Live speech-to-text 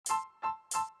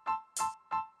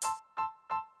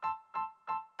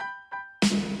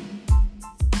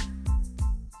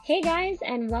Hey guys,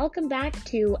 and welcome back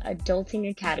to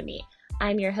Adulting Academy.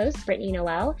 I'm your host, Brittany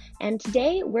Noel, and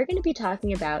today we're going to be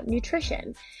talking about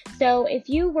nutrition. So if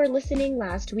you were listening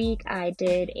last week, I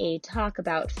did a talk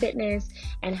about fitness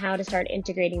and how to start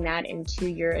integrating that into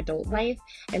your adult life.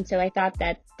 And so I thought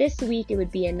that this week it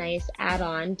would be a nice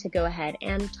add-on to go ahead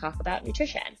and talk about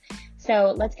nutrition.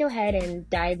 So let's go ahead and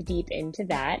dive deep into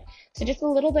that. So just a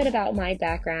little bit about my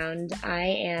background. I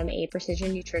am a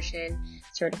precision nutrition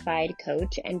certified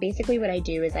coach, and basically what I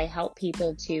do is I help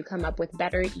people to come up with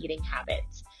better eating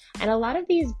habits. And a lot of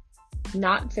these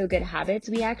not so good habits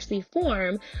we actually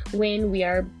form when we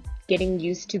are getting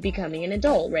used to becoming an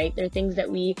adult, right? They're things that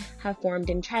we have formed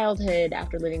in childhood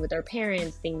after living with our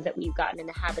parents, things that we've gotten in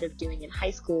the habit of doing in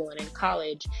high school and in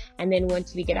college. And then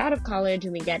once we get out of college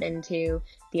and we get into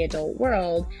the adult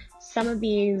world, some of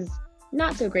these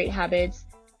not so great habits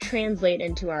translate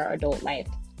into our adult life.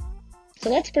 So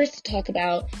let's first talk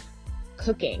about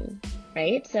cooking,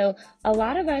 right? So a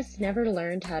lot of us never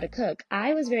learned how to cook.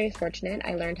 I was very fortunate.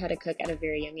 I learned how to cook at a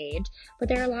very young age, but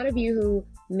there are a lot of you who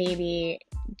maybe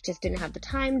just didn't have the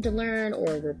time to learn,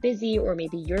 or were busy, or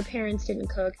maybe your parents didn't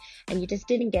cook and you just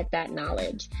didn't get that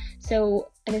knowledge. So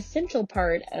an essential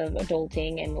part of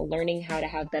adulting and learning how to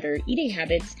have better eating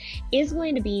habits is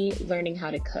going to be learning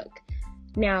how to cook.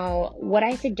 Now, what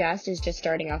I suggest is just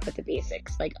starting off with the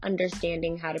basics, like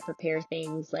understanding how to prepare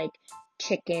things like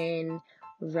chicken,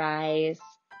 rice,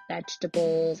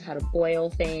 vegetables, how to boil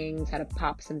things, how to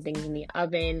pop some things in the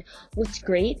oven. What's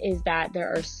great is that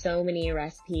there are so many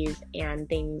recipes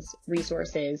and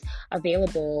resources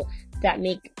available that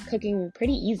make cooking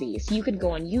pretty easy. So you could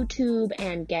go on YouTube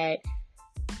and get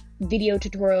video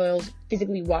tutorials,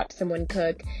 physically watch someone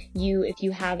cook. If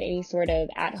you have any sort of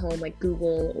at home like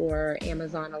Google or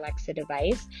Amazon Alexa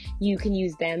device, you can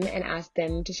use them and ask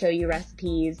them to show you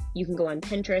recipes. You can go on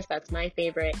Pinterest, that's my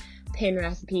favorite, pin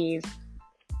recipes.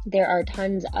 There are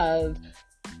tons of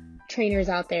trainers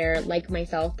out there like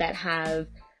myself that have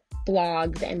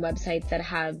blogs and websites that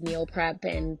have meal prep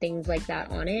and things like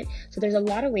that on it. So there's a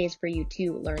lot of ways for you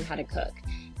to learn how to cook.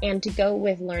 And to go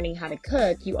with learning how to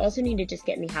cook, you also need to just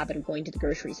get in the habit of going to the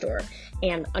grocery store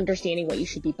and understanding what you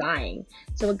should be buying.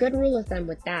 So a good rule of thumb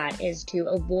with that is to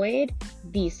avoid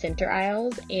the center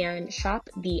aisles and shop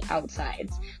the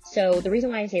outsides. So the reason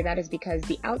why I say that is because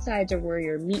the outsides are where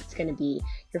your meat's going to be,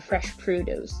 your fresh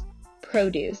produce.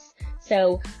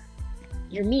 So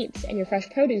your meats and your fresh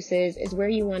produces is where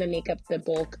you want to make up the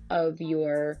bulk of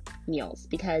your meals,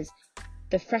 because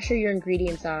the fresher your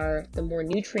ingredients are, the more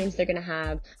nutrients they're going to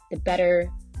have, the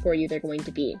better for you they're going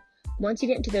to be. Once you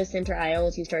get into those center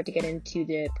aisles, you start to get into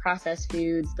the processed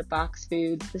foods, the box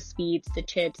foods, the sweets, the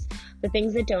chips, the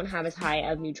things that don't have as high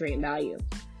of nutrient value.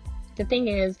 The thing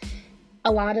is,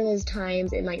 a lot of those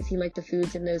times it might seem like the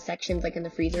foods in those sections, like in the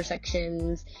freezer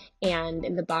sections and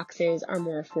in the boxes, are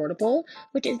more affordable,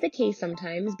 which is the case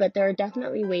sometimes, but there are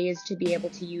definitely ways to be able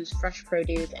to use fresh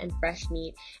produce and fresh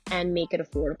meat and make it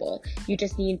affordable. You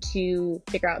just need to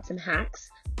figure out some hacks,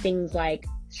 things like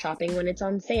shopping when it's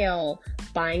on sale,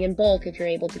 buying in bulk if you're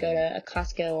able to go to a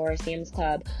Costco or a Sam's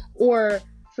Club, or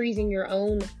freezing your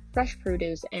own fresh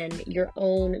produce and your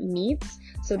own meats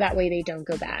so that way they don't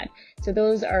go bad. So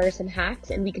those are some hacks,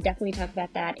 and we could definitely talk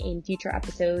about that in future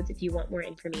episodes if you want more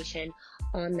information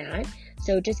on that.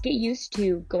 So just get used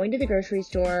to going to the grocery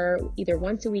store either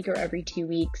once a week or every 2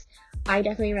 weeks. I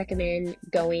definitely recommend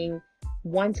going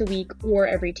once a week or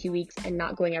every 2 weeks and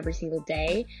not going every single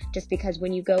day, just because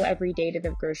when you go every day to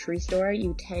the grocery store,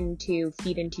 you tend to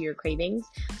feed into your cravings.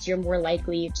 So you're more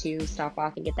likely to stop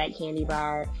off and get that candy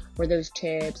bar or those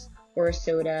chips or a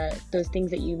soda, those things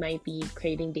that you might be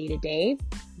craving day to day,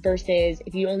 versus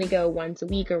if you only go once a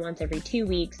week or once every 2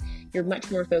 weeks, you're much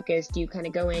more focused. You kind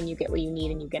of go in, you get what you need,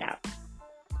 and you get out.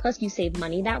 Plus you save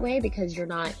money that way because you're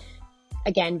not,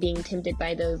 again, being tempted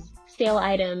by those sale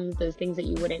items, those things that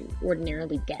you wouldn't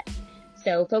ordinarily get.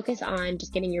 So focus on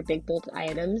just getting your big bulk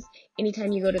items.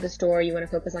 Anytime you go to the store, you want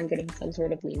to focus on getting some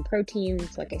sort of lean protein.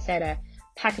 So like I said, a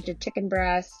package of chicken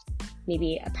breast,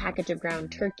 maybe a package of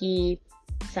ground turkey,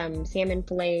 some salmon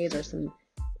fillets or some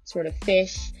sort of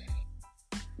fish.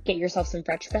 Get yourself some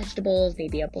fresh vegetables,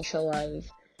 maybe a bushel of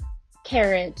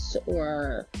carrots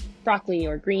or broccoli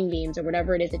or green beans or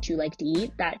whatever it is that you like to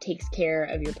eat. That takes care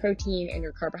of your protein and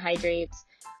your carbohydrates.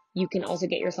 You can also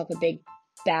get yourself a big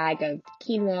bag of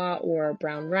quinoa or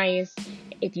brown rice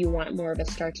if you want more of a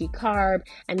starchy carb.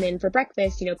 And then for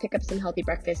breakfast, pick up some healthy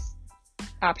breakfast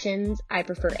options, I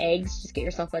prefer eggs. Just get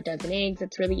yourself a dozen eggs.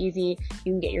 It's really easy.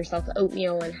 You can get yourself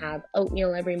oatmeal and have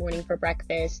oatmeal every morning for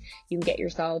breakfast. You can get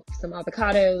yourself some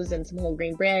avocados and some whole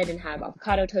grain bread and have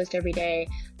avocado toast every day.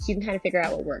 So you can kind of figure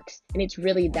out what works. And it's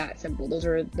really that simple. Those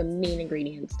are the main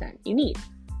ingredients that you need.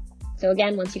 So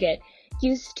again, once you get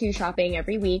used to shopping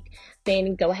every week,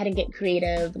 then go ahead and get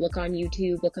creative. Look on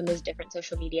YouTube, look on those different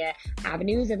social media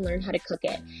avenues and learn how to cook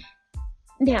it.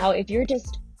 Now, if you're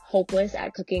just hopeless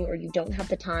at cooking or you don't have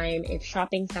the time, if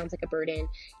shopping sounds like a burden,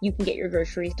 you can get your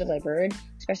groceries delivered,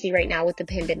 especially right now with the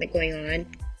pandemic going on.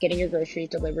 Getting your groceries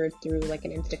delivered through like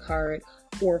an Instacart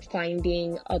or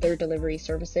finding other delivery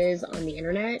services on the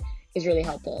internet is really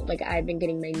helpful. Like I've been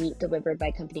getting my meat delivered by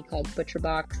a company called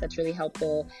ButcherBox. That's really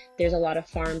helpful. There's a lot of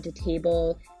farm to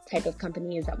table type of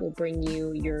companies that will bring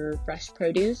you your fresh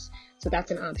produce. So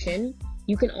that's an option.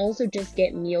 You can also just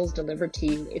get meals delivered to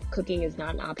you if cooking is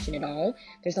not an option at all.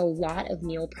 There's a lot of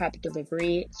meal prep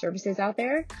delivery services out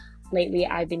there. Lately,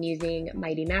 I've been using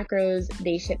Mighty Macros.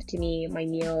 They ship to me my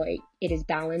meal. It is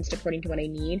balanced according to what I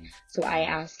need. So I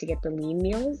ask to get the lean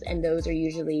meals, and those are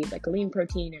usually like a lean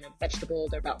protein and a vegetable.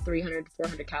 They're about 300 to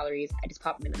 400 calories. I just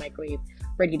pop them in the microwave,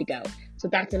 ready to go. So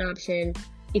that's an option.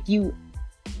 If you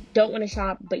don't want to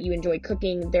shop, but you enjoy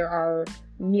cooking, there are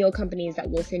meal companies that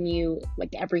will send you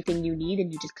like everything you need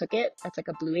and you just cook it. That's like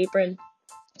a Blue Apron.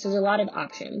 So there's a lot of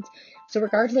options. So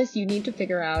regardless, you need to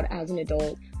figure out as an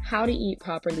adult how to eat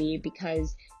properly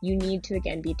because you need to,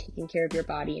 again, be taking care of your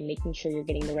body and making sure you're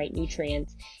getting the right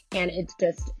nutrients. And it's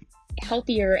just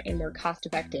healthier and more cost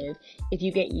effective if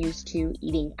you get used to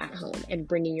eating at home and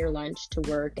bringing your lunch to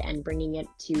work and bringing it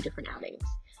to different outings.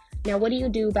 Now, what do you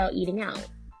do about eating out?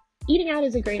 Eating out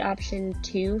is a great option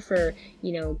too for,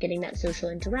 getting that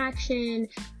social interaction,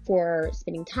 for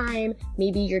spending time.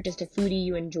 Maybe you're just a foodie,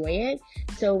 you enjoy it.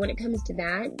 So when it comes to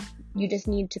that, you just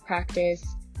need to practice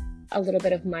a little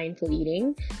bit of mindful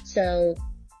eating. So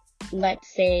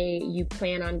let's say you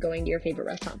plan on going to your favorite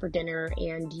restaurant for dinner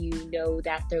and you know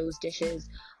that those dishes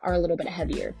are a little bit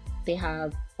heavier. They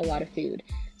have a lot of food.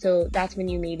 So that's when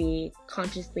you maybe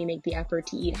consciously make the effort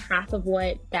to eat half of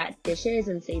what that dish is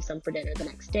and save some for dinner the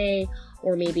next day.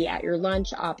 Or maybe at your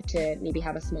lunch, opt to maybe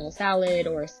have a small salad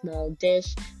or a small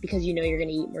dish because you know you're going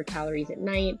to eat more calories at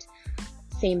night.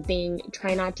 Same thing,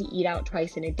 try not to eat out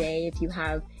twice in a day. If you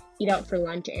have eat out for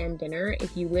lunch and dinner,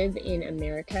 if you live in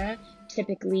America,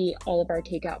 typically all of our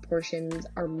takeout portions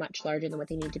are much larger than what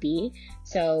they need to be.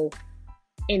 So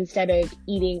instead of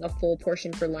eating a full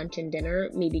portion for lunch and dinner,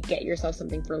 maybe get yourself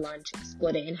something for lunch,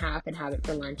 split it in half and have it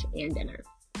for lunch and dinner.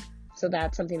 So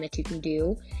that's something that you can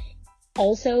do.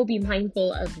 Also, be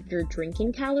mindful of your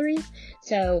drinking calories.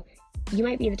 So you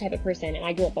might be the type of person, and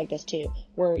I grew up like this too,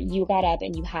 where you got up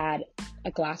and you had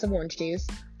a glass of orange juice,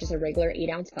 just a regular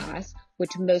 8-ounce glass,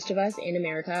 which most of us in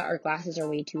America, our glasses are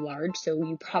way too large. So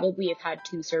you probably have had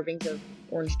 2 servings of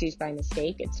orange juice by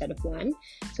mistake instead of 1.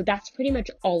 So that's pretty much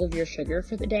all of your sugar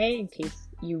for the day, in case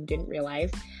you didn't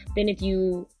realize. Then if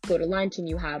you go to lunch and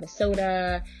you have a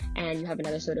soda and you have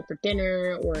another soda for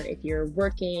dinner, or if you're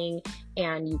working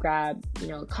and you grab,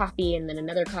 a coffee and then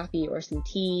another coffee or some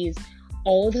teas,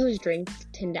 all of those drinks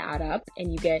tend to add up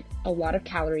and you get a lot of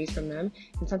calories from them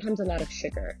and sometimes a lot of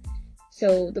sugar.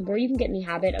 So the more you can get in the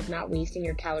habit of not wasting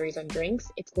your calories on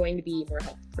drinks, it's going to be more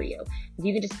helpful for you. If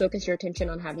you can just focus your attention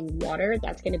on having water,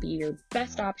 that's going to be your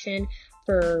best option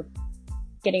for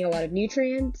getting a lot of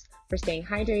nutrients, for staying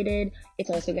hydrated.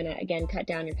 It's also going to, again, cut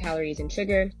down your calories and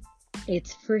sugar.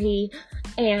 It's free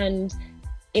and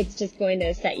it's just going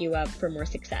to set you up for more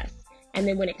success. And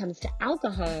then when it comes to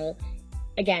alcohol,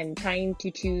 again, trying to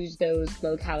choose those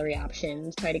low calorie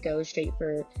options, try to go straight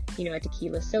for, a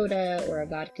tequila soda or a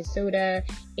vodka soda.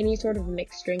 Any sort of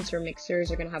mixed drinks or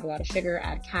mixers are going to have a lot of sugar,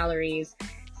 add calories.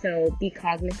 So be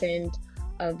cognizant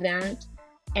of that.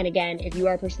 And again, if you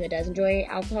are a person that does enjoy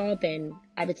alcohol, then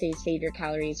I would say save your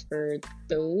calories for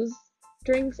those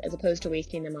drinks as opposed to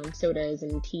wasting them on sodas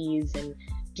and teas and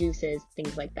juices,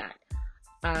 things like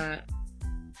that.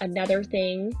 Another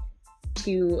thing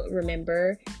to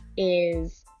remember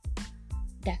is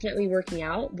definitely working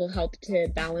out will help to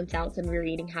balance out some of your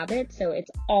eating habits. So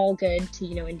it's all good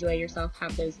to, enjoy yourself,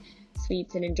 have those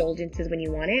sweets and indulgences when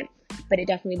you want it, but it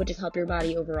definitely would just help your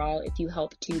body overall if you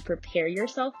help to prepare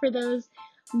yourself for those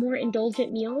more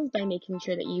indulgent meals by making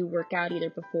sure that you work out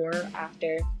either before or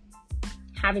after.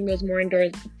 Having those more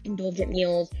indulgent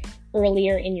meals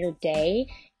earlier in your day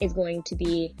is going to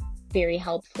be very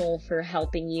helpful for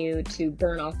helping you to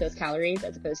burn off those calories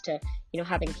as opposed to,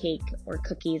 having cake or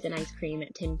cookies and ice cream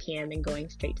at 10 p.m. and going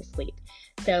straight to sleep.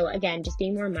 So again, just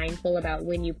being more mindful about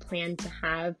when you plan to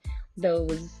have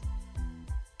those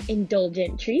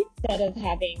indulgent treats instead of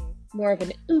having more of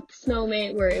an oops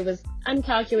moment where it was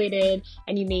uncalculated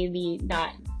and you may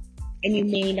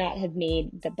not have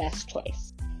made the best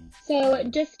choice. So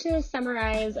just to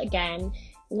summarize again,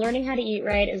 learning how to eat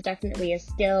right is definitely a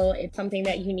skill. It's something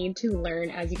that you need to learn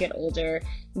as you get older.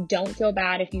 Don't feel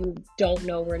bad if you don't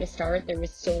know where to start. There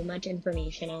is so much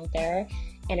information out there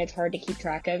and it's hard to keep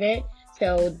track of it.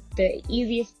 So the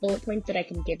easiest bullet points that I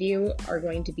can give you are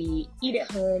going to be eat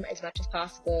at home as much as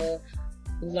possible,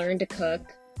 learn to cook,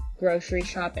 grocery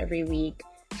shop every week,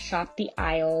 shop the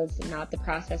aisles, not the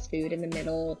processed food in the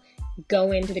middle,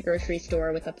 go into the grocery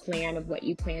store with a plan of what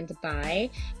you plan to buy,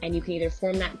 and you can either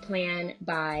form that plan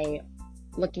by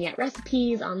looking at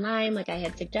recipes online like I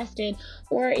had suggested,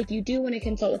 or if you do want to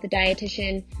consult with a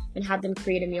dietitian and have them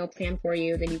create a meal plan for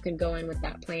you, then you can go in with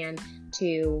that plan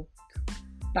to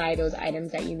buy those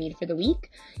items that you need for the week.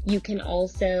 You can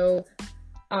also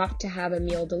opt to have a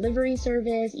meal delivery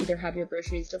service, either have your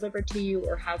groceries delivered to you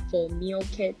or have full meal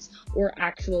kits or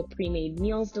actual pre-made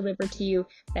meals delivered to you.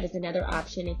 That is another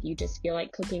option if you just feel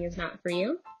like cooking is not for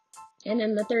you. And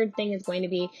then the third thing is going to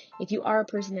be, if you are a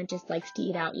person that just likes to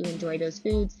eat out, you enjoy those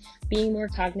foods, being more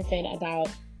cognizant about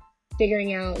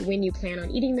figuring out when you plan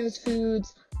on eating those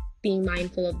foods, being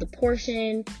mindful of the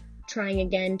portion, trying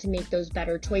again to make those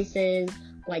better choices,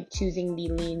 like choosing the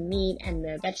lean meat and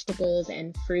the vegetables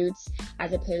and fruits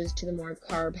as opposed to the more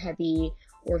carb heavy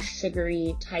or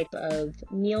sugary type of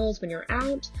meals when you're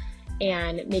out,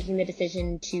 and making the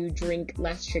decision to drink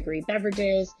less sugary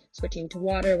beverages, switching to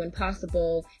water when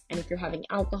possible, and if you're having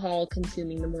alcohol,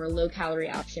 consuming the more low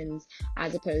calorie options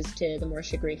as opposed to the more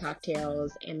sugary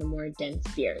cocktails and the more dense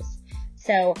beers.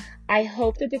 So I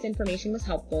hope that this information was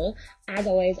helpful. As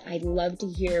always, I'd love to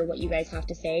hear what you guys have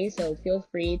to say, so feel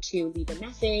free to leave a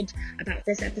message about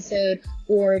this episode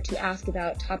or to ask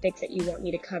about topics that you want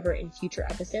me to cover in future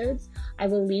episodes. I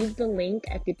will leave the link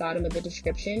at the bottom of the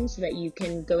description so that you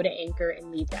can go to Anchor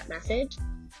and leave that message.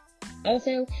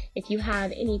 Also, if you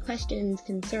have any questions,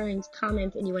 concerns,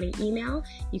 comments, and you want to email,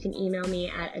 you can email me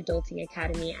at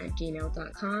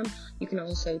adultingacademy@gmail.com. You can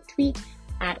also tweet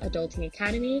at Adulting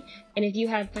Academy. And if you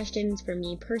have questions for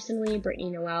me personally,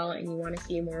 Brittany Noel, and you want to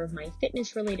see more of my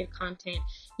fitness related content,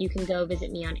 you can go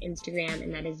visit me on Instagram,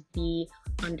 and that is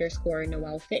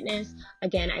 _Noel Fitness.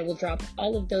 Again, I will drop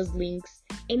all of those links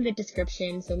in the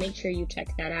description, so make sure you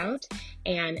check that out.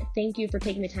 And thank you for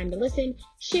taking the time to listen.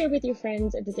 Share with your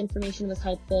friends if this information was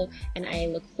helpful, and I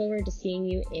look forward to seeing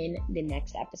you in the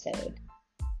next episode.